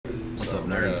What's up,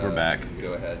 nerds? We're back.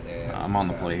 Go ahead and I'm on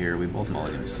the play here. We both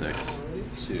mulligan 6.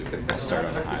 2. I'll start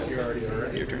on a high.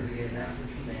 Your turn.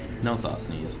 No thought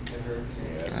sneeze.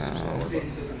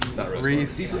 Not really.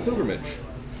 Deeper pilgrimage.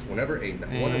 Whenever a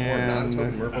one or more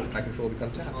non-token merfolk I control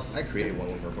become tapped, I create a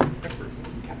 1/1 merfolk hexproof.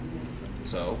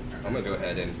 So I'm gonna go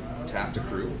ahead and tap to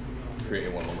crew, create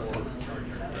a 1/1 merfolk.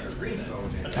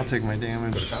 I'll take my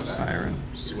damage. Siren.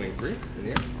 Swing 3 in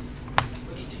the air.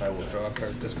 I will draw a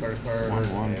card, discard a card,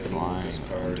 1/1 and flying.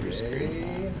 discard a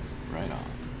Right on.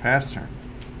 Pass turn.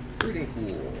 Breeding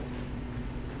Pool.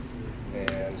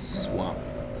 And Swamp.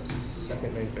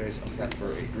 Second main phase, I'll tap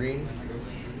for a green,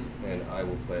 and I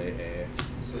will play a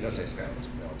Cenote Scout.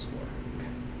 I'll explore.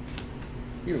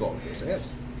 You evolve goes to hands.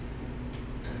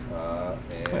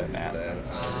 And then I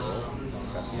will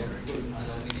pass it over.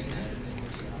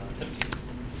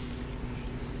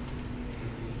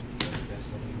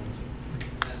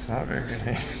 It's not very good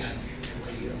hand.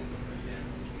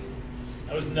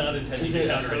 I was not intending to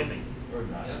counter anything.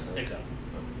 Exile.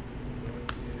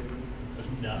 I was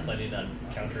not planning on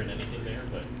countering anything there,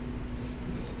 but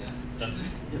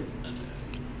that's.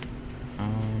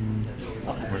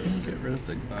 We're gonna get rid of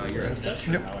the. You're Not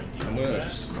sure how I do I'm gonna that.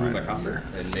 just move my coffer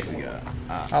and make a We one.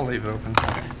 got. I'll leave it open.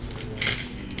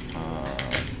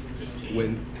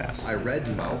 When Pass. I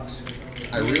read Mount,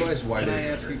 I realized why Can I they.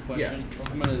 ask you a question?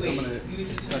 I'm gonna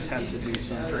attempt to do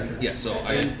something. Yeah, so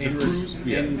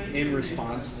in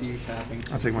response to you tapping.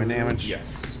 I'll take my damage.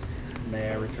 Yes. May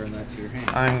I return that to your hand?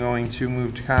 I'm going to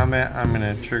move to combat. I'm going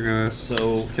to trigger this.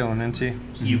 So Kill an Inti.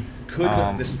 you could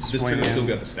this swing trigger still in.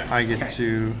 got the stack. I get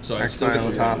to So I still exile get the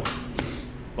the top.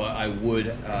 but I would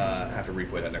have to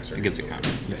replay that next turn. It gets a counter.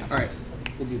 Yeah. All right,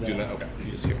 we'll do that. Do that? Okay.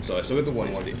 You just hear So I still get the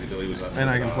 1/1. The ability was And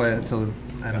I can play it till the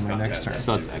end of my next turn.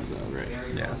 So it's exile, right?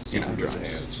 Yeah. You know, Goes to drops.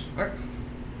 hands. All right.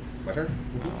 My turn.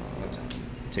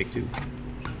 Take 2.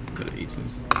 Go to 18.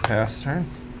 Pass turn.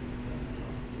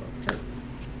 Turn.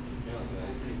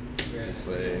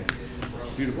 Play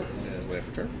beautiful as land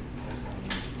for turn.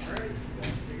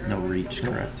 No reach,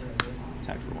 correct.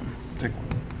 Attack for 1. Take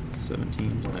one.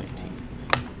 17 to 19.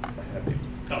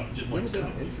 Oh, just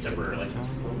like temporarily.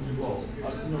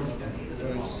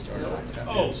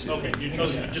 Oh, okay. You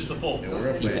chose just the full. And we're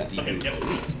gonna play that. deep. Okay,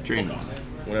 yep. Drain.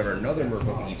 Whenever another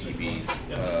merfolk ETBs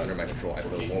under my control, I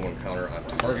put a 1/1 counter on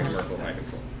target merfolk I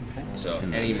control. So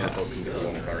any merfolk can get a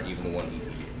 1/1 counter, even the one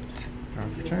ETB. Draw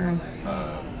for turn.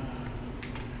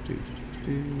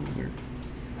 Where?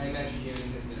 I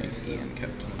think Ian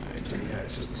kept my Yeah,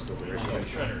 it's just the still duration.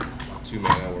 Shredder. 2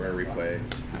 mana, we're going to replay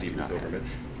Deep not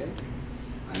Pilgrimage.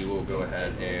 We will go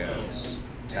ahead and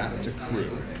tap to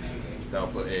crew. That'll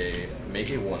put make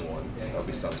a 1/1. That'll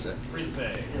be subset. Free to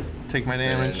pay. Take my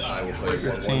damage. And I will play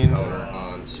 1/1 15. counter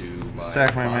onto my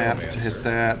Sack my map to Biomancer, hit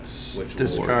that. which will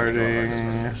Discarding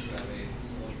And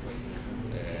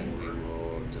we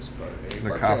will discard a the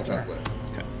Bark copter. Channel Tactway.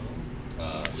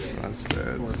 So that's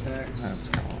dead. Four attacks. That's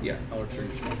gone. Yeah. I'll return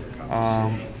your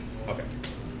Okay.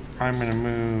 I'm gonna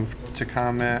move to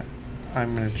combat.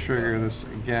 I'm gonna trigger this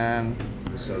again.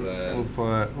 So then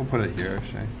We'll put it here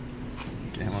actually.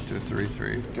 Game up to a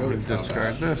 3/3. I'm Go to gonna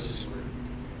discard combat. this.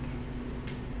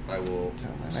 I will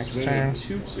my next swing turn. a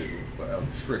 2/2, but I'll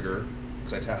trigger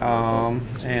because I tap.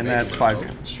 And that's 5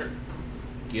 damage. Sure.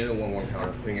 Get a 1/1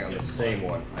 counter, putting it on the same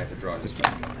one. I have to draw a new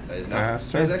card. That is not.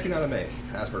 Pass That is turn. actually not a May.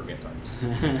 Has hurt me at times.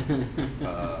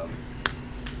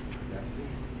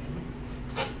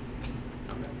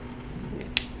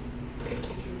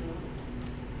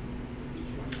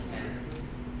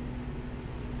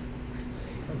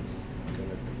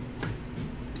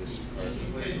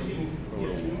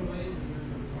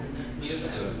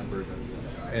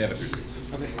 I have a 3.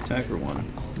 Attack for 1.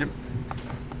 Yep.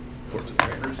 14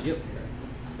 pairs. Yep.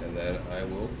 And then I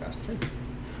will pass the turn.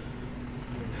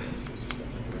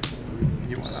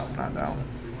 You went up, not down.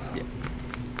 Yeah.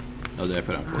 Oh, did I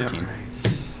put on 14?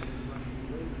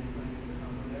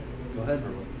 Go ahead.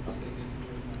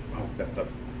 Oh, that's the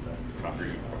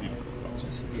property.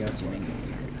 Yeah, that's right.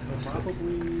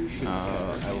 Probably should. I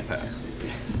will pass.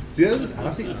 See, that was,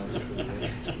 honestly,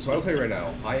 so I'll tell you right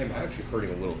now, I am actually hurting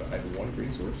a little bit. I have 1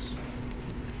 green source.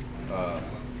 But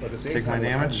at the same Take my time, I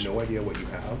damage. have no idea what you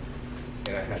have,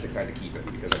 and I had to kind of keep it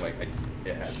because I'm like,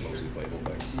 it has mostly playable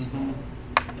things.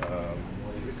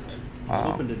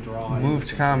 Hoping to draw. Move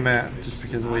to combat just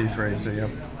because of the way you phrased it. Yep.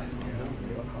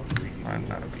 I'm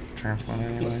not trampling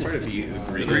anyway. Let's try to be the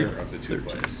greedier of the 2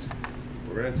 plays.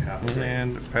 We're going to tap the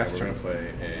And green, pass we're going turn. to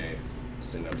play a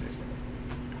Cenote Scout.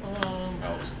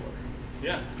 I'll explore.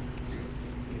 Yeah.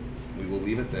 We will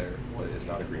leave it there, but it is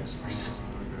not a green source.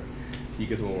 He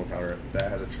gets a 1/1 counter.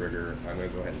 That has a trigger. I'm going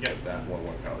to go ahead and get that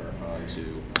 1/1 counter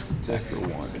onto Attack for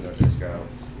 1. Single discount.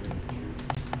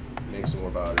 Make some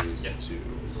more bodies to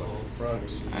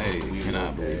front. I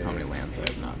cannot believe how many lands I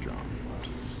have not drawn.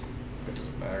 It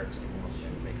doesn't matter. Cause I want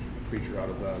to make a creature out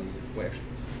of them. Wait, actually,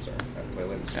 sorry. I have to play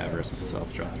lands. Avarice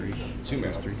myself, draw 3. 2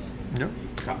 mana. 3. Yep.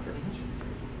 Copter.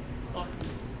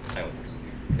 Island.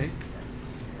 Okay.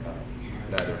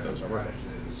 Neither of those are worth it.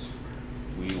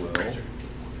 We will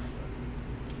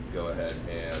go ahead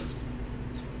and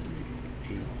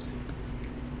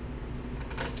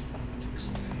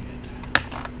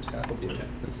tackle the attack.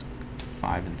 That's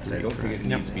 5 and 3. I don't think it correct?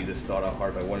 needs to be this thought out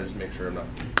hard, but I wanted to make sure I'm not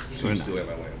too silly on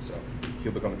my land. So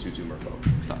he'll become a 2/2 merfolk.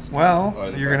 That's Well, Oh,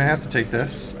 you're gonna have to take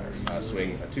this.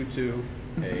 Swing a 2/2,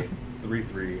 a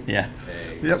 3/3, Yeah.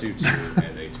 a Yep. 2/2,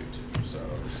 and a 2/2. So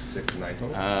 6, 9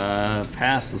 total.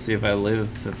 Pass. Let's see if I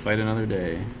live to fight another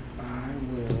day. I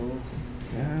will.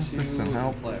 Yeah, this doesn't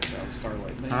help. Flash out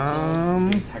Starlight Maze.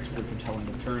 Gains hexproof for telling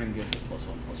the turn and gives it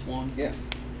 +1/+1. Yeah.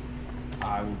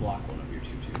 I will block one of your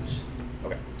 2/2s.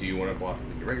 Okay. Do you want to block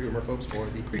the regular merfolks or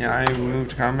the creature? Yeah, I move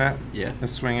to combat. Yeah.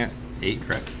 Let's swing it. 8,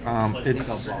 correct.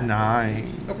 It's 9.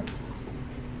 Okay.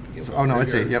 Oh no,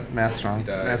 it's 8. Yep, math strong.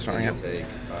 Math strong. Yep.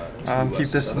 Keep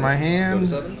this in my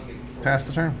hand. Pass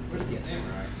the turn.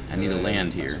 I need a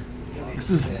land here. This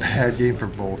is a bad game for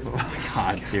both of us.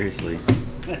 God, seriously.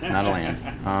 Not a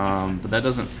land. But that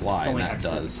doesn't fly, and only that hexproof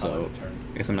does, for so the turn.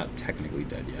 I guess I'm not technically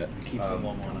dead yet. Keeps the 1/1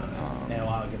 on it. Yeah, well,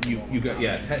 I'll get the You 1/1 got, yeah,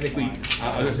 on it. technically, I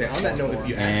was going to say, on that note, if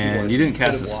you actually And wanted you to, didn't cast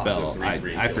a could've spell. blocked the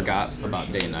 3/3 I and forgot killed it.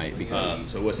 about day night because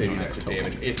So it would save you extra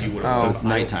damage if you would Oh. have. So it's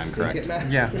nighttime, correct?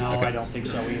 Yeah. No, I don't think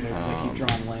so either, because I keep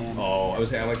drawing land. Oh, I was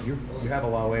saying, I'm like, you have a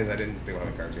lot of lands. I didn't think how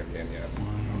many cards you have in yet.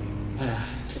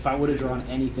 If I would have drawn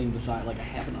anything besides, like, I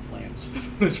have enough lands. If I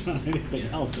would have drawn anything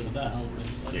else, it would have helped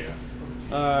me.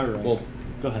 Yeah. Alright. Well,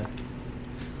 go ahead.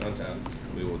 untap.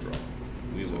 We will draw.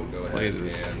 We will go play ahead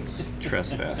this and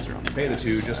trespasser on the pay the 2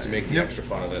 backside. just to make the Yep. extra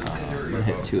fun of it. I'm gonna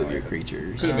hit 2 of your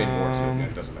creatures. Could have made more too, again,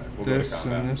 it doesn't matter. We'll go to This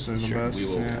combat. and this are the Sure, best. We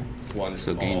will Yeah. plunge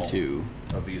So gain all 2.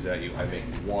 of these at you. I make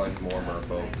 1 more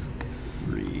merfolk.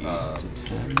 3 to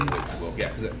 10. Which will, yeah,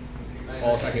 because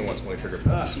all attacking once only triggers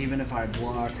once. Even if I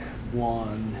block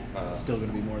one, it's still going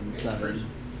to be more than 7,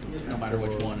 no matter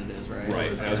which one it is, right?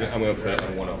 Right. I'm going to put it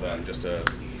on one of them just to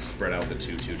spread out the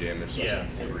 2/2 damage. So Yeah.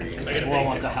 it's 3. Well,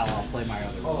 what the hell? I'll play my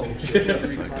other one.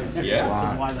 Yeah.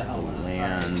 Because why the hell not?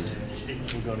 Land.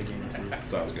 We'll go to game 2. That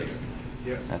sounds good.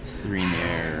 That's 3 in the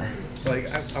air.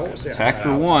 Like, I won't say Attack I for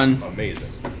got 1. amazing,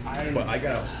 but I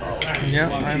got out solid.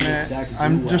 Yep,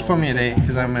 I'm just put me at 8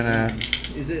 because I'm gonna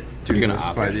Is it? do You're gonna this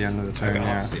opt by this? the end of the turn.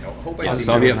 I Yeah. hope I Yeah, see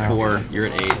so I'll be more. at 4. You're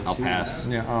at 8. I'll pass.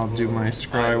 Yeah, I'll do my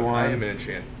scry I am one. an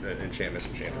enchantment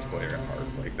enchantress player at heart.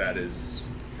 Like that is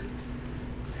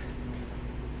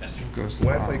Goes to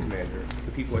when I the play bottom. Commander,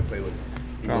 the people I play with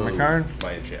Draw my loathe card.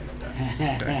 my enchantment decks.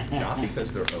 Not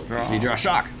because they're OP. Draw. Did you draw a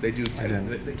shock? They do.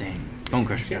 didn't. Dang. Bone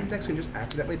Crusher. Enchantment decks can just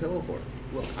accidentally pillow for it.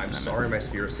 Look, I'm sorry, my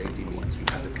Sphere of Safety means you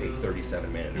have to pay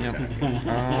 37 mana to Yep.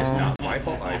 attack. It's not my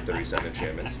fault. I have 37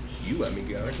 enchantments. You let me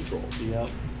get out of control. Yep.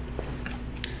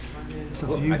 So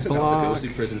Look, if you I took out the block, Ghostly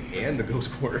Prison and the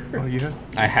Ghost Quarter. oh, you have.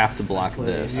 I have to block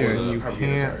this. Yeah, you I'm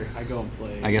can't. sorry. I go and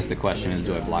play. I guess the question is,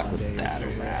 do I block with that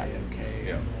or that? Okay.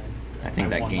 Yeah. I think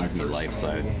that gains me life, so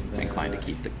I'm inclined to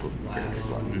keep the critical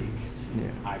button. Yeah.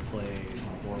 I played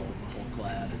Vorl the whole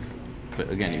clad. But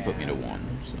again, you put me to 1.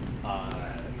 So.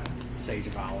 Sage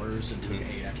of Hours and took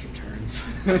 8 extra turns.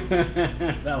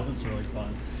 That was really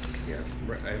fun. Yeah,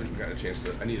 right, I haven't got a chance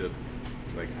to. I need to,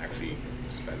 like, actually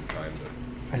spend time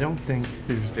to. I don't think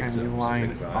there's Fix any up some line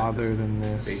things on it. other than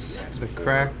Basically, this. that's The before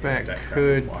crackback that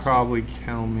could crackback probably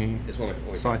kill me. It's one of the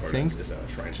only So I cards think is,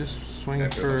 Shrine. just swing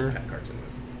And I put a bunch for of pet cards in it.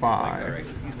 It's 5. Like, all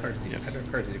right, these cards need,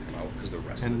 pet cards need to come out because the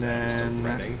rest And of the deck is so then-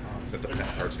 threatening that the pet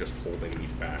cards just holding me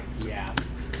back. Yeah.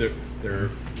 They're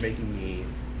making me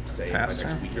say my Faster?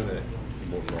 deck's weaker than it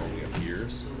normally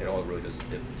appears, and all it really does is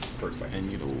it hurts my I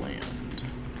need a consistency. land.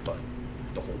 But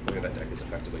the whole point of that deck is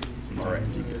effectively, all right,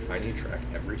 I need to track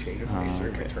every change of phase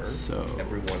during my Okay, turn. so-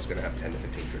 Everyone's going to have 10 to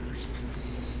 15 triggers.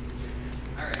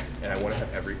 Alright. And I want to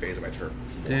have every phase of my turn.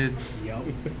 Did Yep.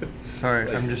 sorry,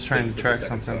 Like, I'm just trying things to in track the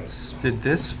second something. sun. Did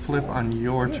this flip on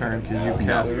your turn because you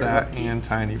cast that and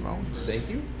Tiny Bones? Thank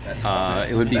you. That's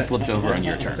It would be flipped over on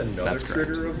your turn. That's another That's correct.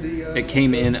 trigger of the. It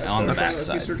came in on the that's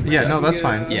backside. research Yeah, no, that's the,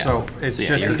 fine. Yeah. So it's So, yeah,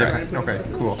 just a you're different. Okay,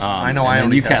 cool. I know and I then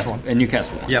only you cast one. And you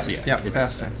cast one. Yep, So, yeah, yep, it's,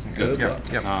 passed it. Good. Yep,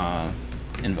 yep.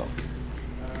 Invoke.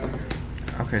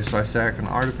 Okay, so I sack an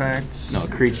artifact. No,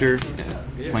 creature,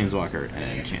 planeswalker,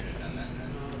 and enchant.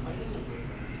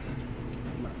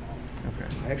 Okay.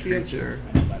 I actually have Creature.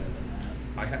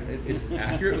 I have it's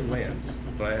accurate with lands,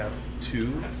 but I have 2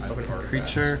 of an artifact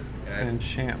Creature. and an Two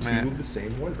enchantment, of the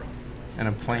same 1-drop. and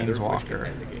a Either of which can planeswalker.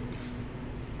 end the game.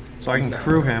 So I can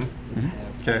crew him.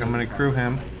 Okay, I'm going to crew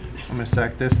him. I'm going to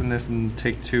sack this and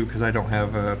take 2 because I don't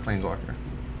have a planeswalker.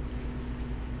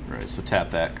 Right, so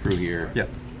tap that, crew here. Yep.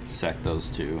 Sack those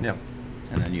 2. Yep.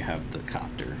 And then you have the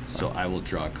copter. So I will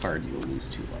draw a card, you will lose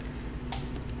 2 life.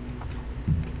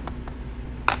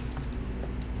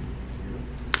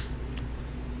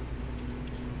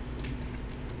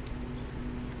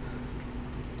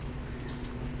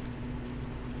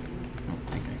 I don't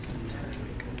think I can attack.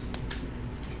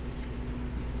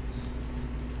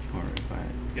 Or if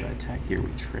I attack here,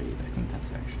 we trade. I think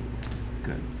that's actually a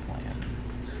good plan.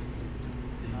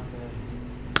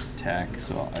 Attack,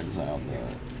 so I'll exile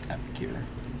the Epic here.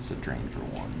 So drain for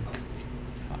 1.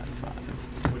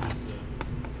 5/5.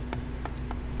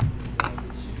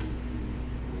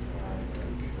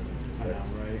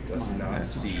 Does not That's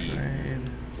see trade.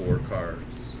 4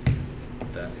 cards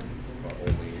that are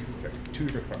only 2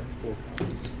 different cards, 4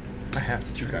 cards. I have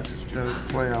to trade. Captures 2. The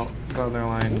play out the other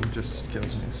line just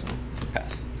kills me. So.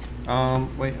 Pass.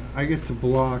 Wait, I get to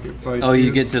block if I. Oh,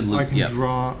 you get to I can yep.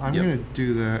 draw. I'm Yep. gonna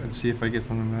do that and see if I get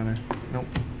something better. Nope.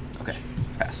 Okay,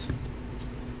 pass.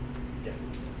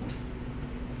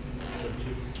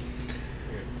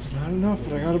 It's not enough,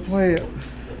 but I gotta play it.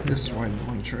 This is why I don't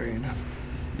want to trade.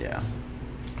 Yeah.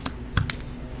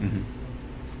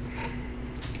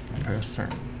 Pass turn.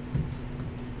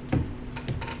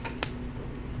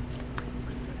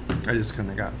 I just couldn't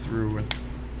have got through it,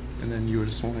 and then you would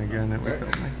have swung again. It would have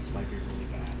killed me. This might be really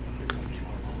bad, but they're going to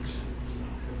almost.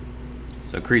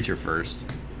 So creature first,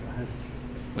 Go ahead.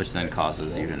 which then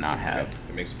causes you to not have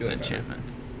It makes you feel an better. enchantment.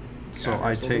 So Capture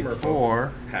I Souls take of Merfolk.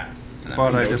 4, Pass. And then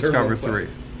but I No turn, discover one play. 3.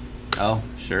 Oh,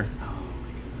 sure. Oh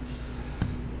my goodness.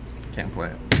 Can't play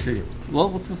it. Here you go. Well,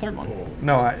 what's the third one? Oh.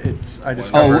 No, I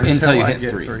discover Oh, until you I hit get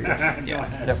 3. 3. Go Yeah.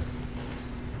 ahead. Yep.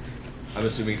 I'm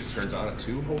assuming it just turns on at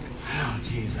 2. Hope. Oh,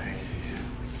 jeez.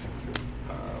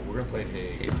 We're gonna play a.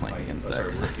 Hate playing against that. sorry,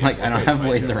 'Cause, we're- like, yeah, I don't we're have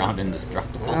playing ways Fight around General.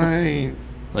 indestructible. I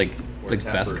It's like Or the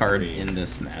tap best for card 3. in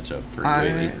this matchup for I-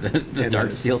 you is the it Dark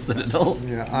is. Steel Citadel.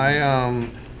 yeah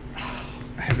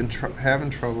having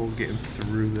trouble getting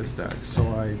through this deck, so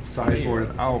I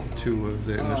sideboarded out 2 of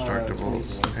the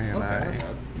indestructibles, and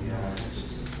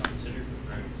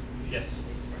Yes.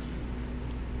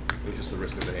 It was just the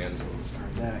risk of the hand.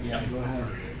 That, yeah, go ahead.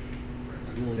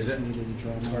 I really Is just it needed to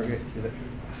draw more. Target? Is it?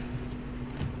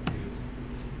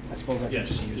 I suppose I can Yes.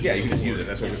 just use Yeah, it. you can just use it.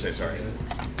 That's what I'm gonna say. Sorry.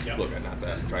 Yeah. Look, I'm not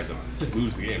that. I'm trying to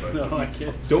lose the game, but No, I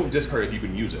can't. don't discard if you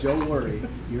can use it. Don't worry,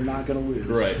 you're not gonna lose.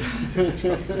 Right.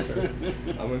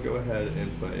 I'm gonna go ahead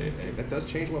and play. That does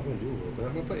change what I'm gonna do a little bit.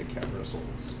 I'm gonna play a Cavern of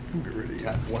Souls.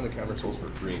 Tap 1 of the Cavern of Souls for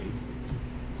green.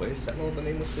 Play a Sentinel of the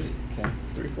Nameless City. Okay.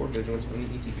 3/4 Vigilance, only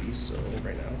ETB. So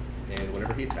right now, and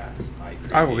whenever he attacks,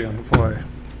 I will be on the play.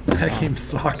 That game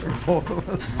sucked for both of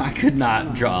us. I could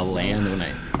not draw a land when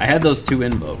I had those 2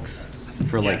 invokes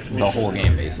for like the whole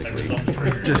game basically.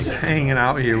 Just hanging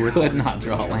out here with Could not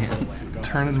draw lands.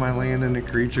 turning my land into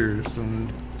creatures,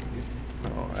 and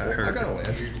oh, that I hurt. got a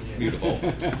land. Beautiful.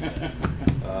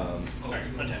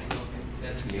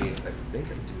 That's Me, I think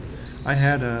I do this. I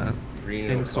had a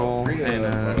Green and Insoul green and a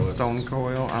colorless. Stone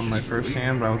Coil on my first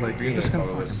hand, but I was like, you're just gonna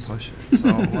fucking push it. So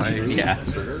like, Yeah.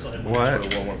 Trigger. What?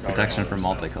 Put a 1/1 Protection counter from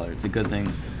on it. multicolor. It's a good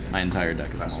thing my entire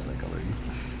deck is multicolored.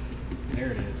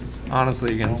 There it is.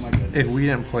 honestly, against Oh my goodness. if we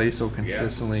didn't play so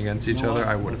consistently against each other,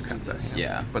 I would have kept that hand.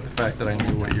 Yeah. But the fact that I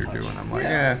knew what you're doing, I'm like,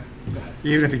 yeah.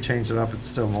 Even if he changed it up, it's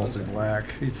still mostly black.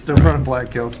 He's still running black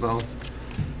kill spells.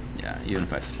 Yeah, even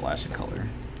if I splash a color.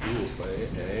 You will play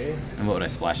a And what would I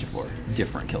splash it for?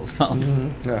 Different kill spells.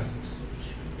 Yeah.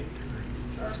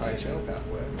 Tide Channel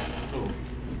Pathway.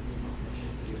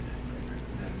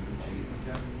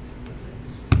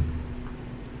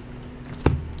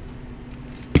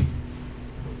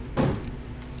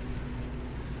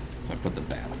 So I put the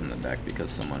bats in the deck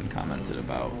because someone commented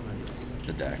about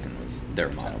the deck and was their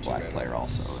Monoblack player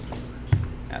also, and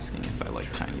asking if I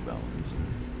like tiny bones and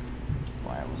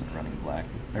why I wasn't running black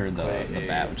or the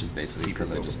bat, which is basically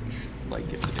because I just like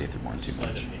Gifted Aetherborn too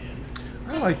much.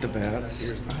 I like the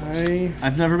bats.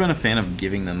 I've never been a fan of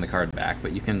giving them the card back,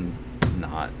 but you can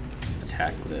not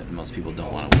attack with it. Most people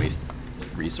don't want to waste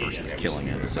resources killing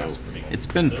it, so it's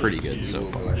been pretty good so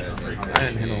far. I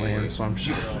didn't hit a land, so I'm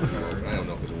sure. I don't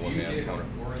know if there's a 1-man counter.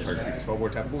 Target creature spell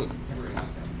board, tap blue.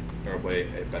 Or play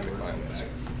a Bethel Biomancer.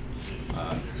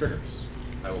 Triggers.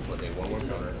 I will put a 1/1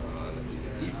 counter on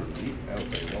the Deep Root Deep. I will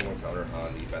play a 1/1 counter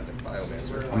on the Bethel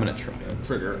Biomancer. I'm gonna try.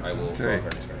 Trigger, I will draw a Okay.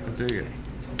 card I discard. dig it.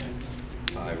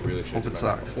 I really should Hope it have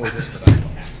done that sucks. before this, but I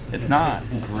It's not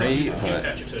great,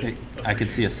 but I could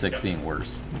see a 6 being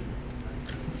worse.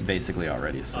 It's basically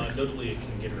already a 6. Notably, it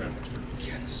can get around expert.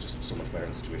 Yeah, this is just so much better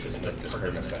in situations. I'm going to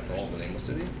discard my central in the nameless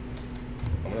city.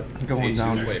 I'm going to going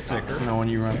down to 6, knowing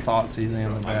you run Thoughtseize and the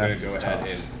I'm going bats to go is ahead tough.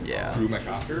 and crew my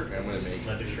copter, and I'm going to make a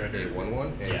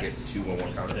 1/1 and get 2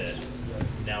 1/1 counters. This.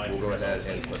 Now We'll go ahead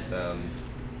and put them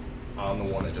on the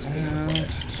one that just made them play.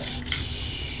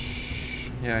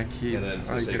 Yeah, I keep. And then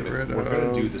for I the sake get of it, rid we're going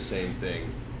of. to do the same thing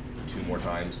 2 more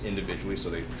times individually, so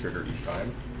they trigger each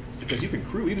time. Because you can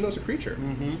crew even though it's a creature.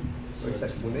 Like I said,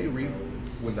 when they I reread,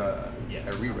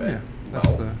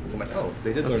 that's the- I'm like, oh,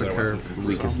 they did that's learn the their curve. lesson.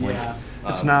 Weakest link. Yeah.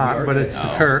 It's We not, are but gonna it's the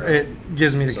add curve. It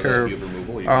gives me the so that curve. you have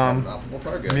removal, you have an optimal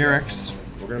target. Murex,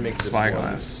 We're going to make this Spyglass.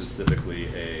 one specifically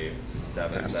a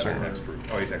 7/7 sir. hexproof.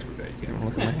 Oh, he's hexproof. You You can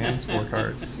look at my hands, 4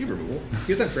 cards. You have removal.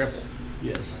 He has that trample.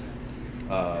 Yes.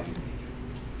 The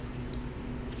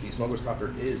Smuggler's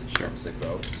Copter is sick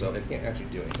though, so it can't actually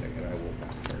do anything, and I will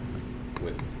pass the turn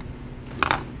with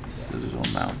Citadel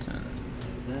Mountain.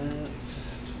 That's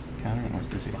Counter unless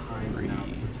they pay behind 3. now.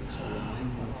 So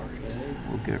that's already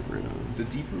We'll get rid of the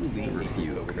deeper lean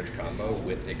pilgrimage combo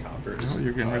with a copter. Oh,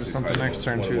 you're getting rid of honestly something probably next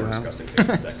turn one of the too, more then. disgusting things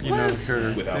in deck You know, What?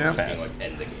 curve. without Yeah. being like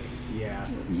end the game. Yeah.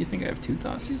 You think I have 2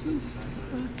 Thoughtseizes?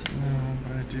 No,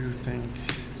 but I do think.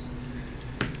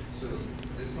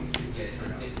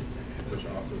 Which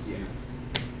also sees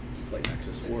Play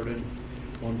Nexus Warden.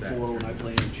 1/4 when I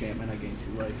play an enchantment, I gain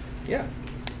 2 life. yeah.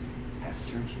 Pass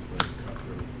turn.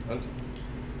 Hunt.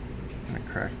 I'm gonna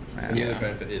crack And the other man.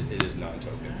 benefit is it is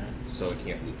non-token, so it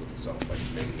can't loop with itself like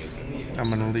making it. I'm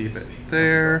gonna leave it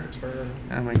there. Turn.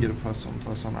 And I'm gonna get a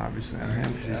 +1/+1 obviously on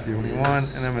him because he's the only one.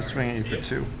 And I'm gonna swing at you for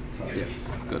 2. Yeah.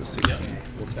 Go to 16.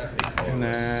 We'll tap a colorless, And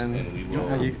then- and we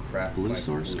will you- craft Blue my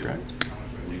source, blue. correct?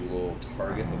 We will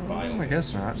target the biome. I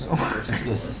guess not. No. Is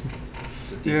this?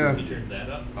 Yeah. Turn that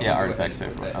up. Yeah, artifacts pay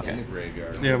for it. In Okay. the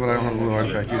graveyard. Yeah, but I don't have a blue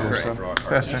artifact either, so Draw a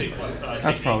card. fast turn.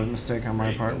 That's probably a mistake on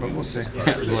my part, but we'll see.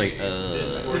 It was like,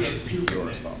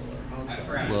 Yours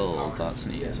follower. will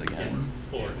Thoughtseize again.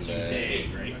 4 2K,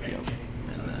 right? Yep.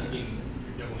 And then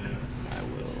I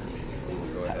will We'll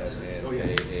go ahead pass. and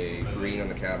pay a green on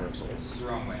the Cavern of Souls.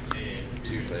 Wrong way.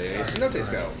 To play a Cenote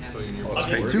Scout.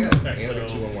 Pay 2. And a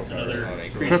 2/1 card Another on a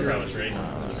creature creature. prowess, right?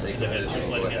 For the sake of That it, had 2 we'll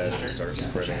flight go ahead against and this start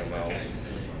spreading them out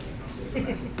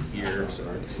here. So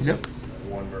this is Yep.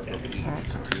 1 Merfolk each, Oh, it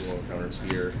sucks. 2 counters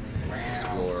here.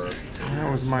 Explore.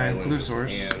 That was my island, blue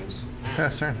source. And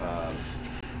Fast turn. tap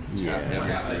Yeah.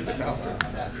 and the Copter.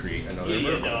 Create another Yeah,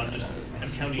 Merfolk. no, I'm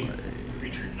counting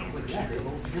creature numbers.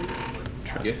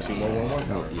 Get 2 more 1/1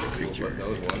 counters. Eat a creature. Put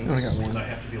those I only got ones. So I one.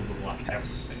 have to be able to block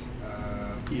Pass.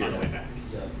 everything on the way back.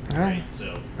 Yeah. Right?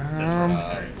 So that's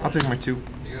right. I'll take my 2.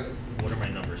 What are my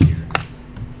numbers here?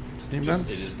 Steam Just,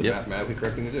 Dance. it is the Yep. mathematically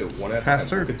correct thing to do. One at a Pass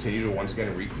time. We'll turn. continue to once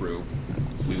again recrew.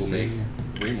 We will make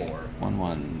 3 more.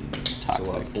 1/1 So toxic.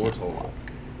 we'll have 4 can't total. block.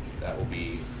 That will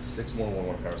be 6 more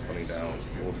 1/1 counters coming down.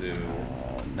 We'll do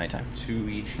Nighttime. 2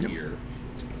 each here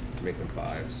to make them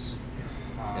 5s.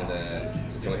 And then,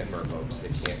 so if you only hit Merfolks,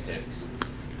 it can't hit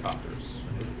Copters.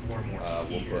 4 more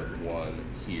We'll here. put 1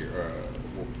 here.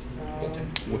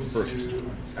 With the first,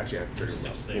 actually, I have 30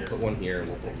 left. We'll put 1 here and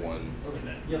we'll put 1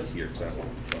 here because I don't want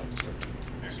to try to start.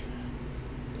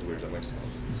 Where's that next house?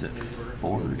 Is it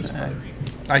 4 to add?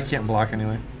 I can't block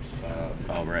anyway.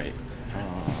 Oh, right.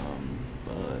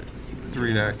 But you can 3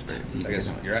 do to it. activate. I guess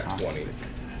you're at Toxic. 20.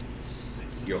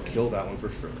 You'll kill that one for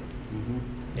sure.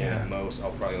 And at most,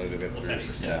 I'll probably only do it 3 for Yeah,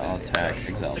 7. I'll attack,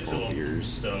 exile 6 both of them. ears.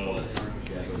 So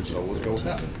So let's go with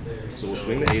that. So we'll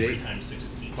swing the 8/8, 3 × 6 is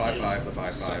 18. 5/5, the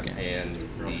 5/5, Second. and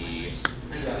the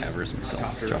Avarice myself.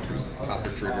 Copter, Drop 3. Copter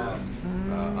trigger.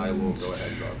 I will go ahead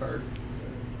and draw a card.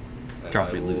 And Draw I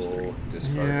 3, lose will 3.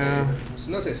 Discard Yeah. a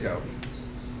Cenote Scout.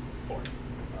 4.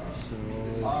 So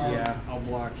yeah, I'll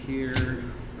block here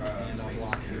and I'll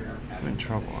block here. I'm in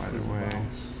trouble either way.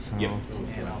 So Yep.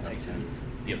 And I'll take 10.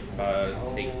 Yep.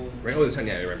 8. Right. Oh, the 10.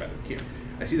 Yeah, right back here.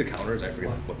 I see the counters. I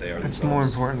forget what they are. it's themselves. more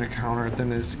important to counter it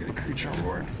than it is to get a creature on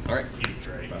board. All right. Huge,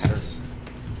 right? Yes.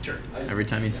 Sure. Every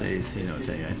time you say Cenote,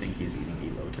 I think he's using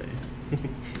Elote.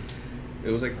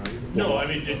 It was like No, I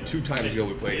mean, 2 times ago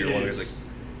we played here. One was like,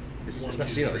 it's not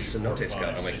Cenote, it's Cenote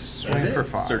Scout. I'm like, Swing is it? for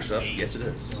 5. Searched up. Yes, it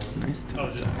is. Nice to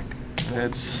attack.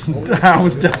 It's I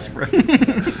was desperate.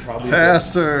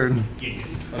 Fast turn.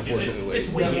 Unfortunately, It's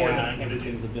way more than I'm going to do.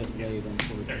 Everything's a bit late, Okay,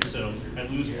 unfortunately. so I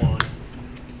lose 1,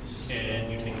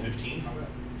 and you take 15.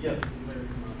 Go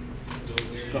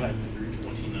ahead.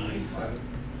 29.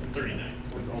 39.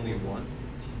 It's only 1.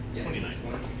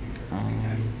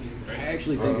 29. I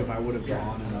actually think if I would have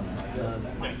drawn enough mana,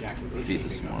 that my deck would be Feed the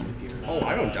swarm. with yours. Oh,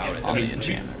 I don't doubt it. On I the mean,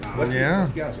 enchantment. let's Yeah.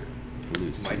 be honest here.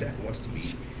 Lose My 2. deck wants to be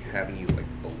having you like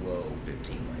below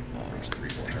 15 life.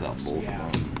 exile both of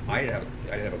them. I didn't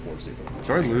have a board state for the first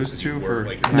Do I one. lose 2 for?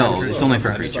 No, it's only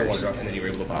for I just started one creatures. drop, and then you were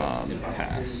able to bounce.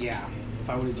 Pass. Yeah. If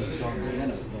I would have just dropped in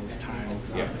at those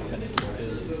times, Yeah. then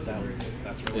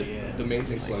that's really it. The main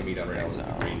thing slowing me down right now is the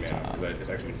green mana, Top. because it's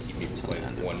actually going to keep me from playing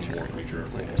end of one turn. more creature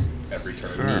Play every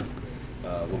turn. Sure.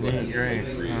 We'll go ahead and Great.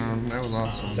 play 3. That was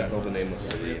awesome. Sentinel the Nameless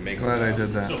City. It makes Glad it I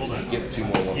did that. gets 2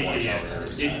 more 1/1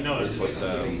 counters. We'll put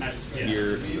them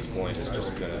here to this point. It's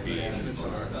just going to be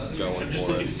going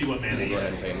for it. We'll go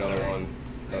ahead and play another one.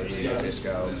 Another COT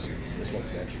Scout. This one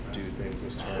can actually do things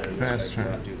this turn. Pass This turn.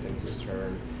 one cannot do things this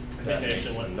turn. That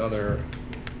makes another.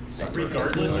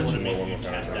 Regardless, One it should more make you 1/1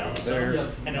 counters cast out out.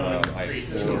 there. I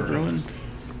explore. Ruin.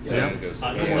 Then it goes to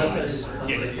hands.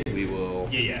 Yeah, We will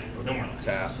yeah, no more left.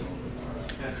 tap,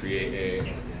 create a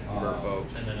Merfolk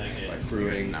And then I by get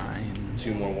crewing. 9.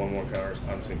 2 more 1/1 counters.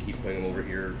 I'm just gonna keep putting them over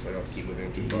here so I don't keep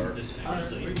moving too far. this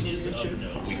actually is of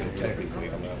note. We can technically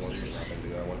wait on that one, so we're not gonna do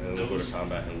that one. And then we'll go to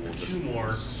combat and we'll just 2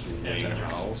 more swing and a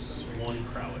house, 1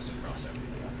 prowess across everything.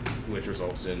 which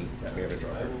results in having a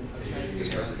draw card.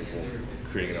 Discard people,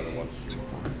 creating another one.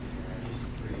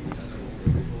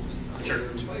 Sure.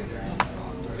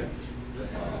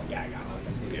 Yeah, I got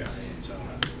it. Yeah. So,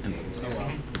 Oh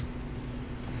well.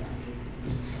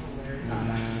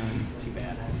 Too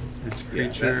bad. It's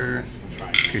creature.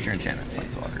 Creature enchantment,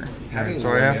 planeswalker. Having so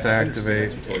I one, have yeah, to understand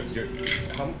activate. that's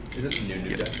totally- Is this a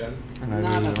new deck then? And I Not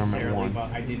lose them at necessarily, 1.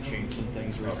 but I did change some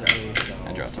things recently, so.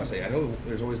 I dropped I say I know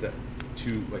there's always that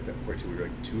like that part too where you're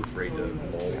like too afraid to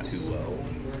roll too low.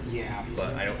 Yeah.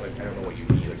 But I don't know what you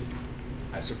need.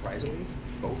 Like, surprisingly,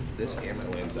 both this and my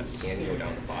lands that can go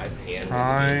down to 5 and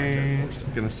I'm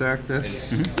gonna sack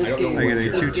this. I don't know I get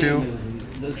a what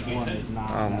 2/2. This one is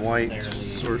not White necessarily-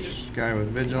 source guy with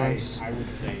vigilance. I would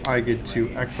say. I get to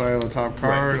exile the top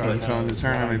card Right, but- until end of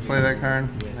turn. I may play that card.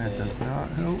 That does not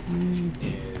help me.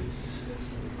 Is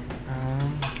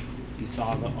Um, you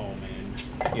saw the Omen.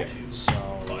 Yeah. So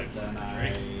then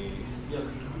I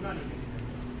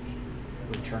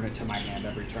return it to my hand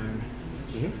every turn,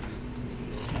 and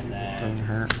doesn't then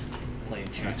hurt. play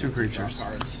enchantments. 2 and draw creatures.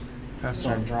 cards. Pass So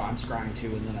I'm turn. I'm scrying 2,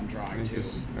 and then I'm drawing Make 2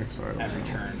 this exile. every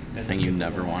turn. The thing you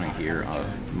never want to hear a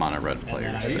mono red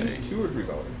player Are say. you 2 or 3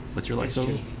 color? What's your life So-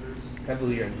 total?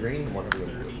 Heavily on green, more heavily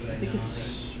on blue. I think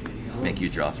it's. Make you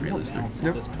draw 3, lose 3.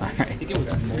 Yep. I think it was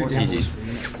more. GG's. than-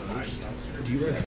 Do you run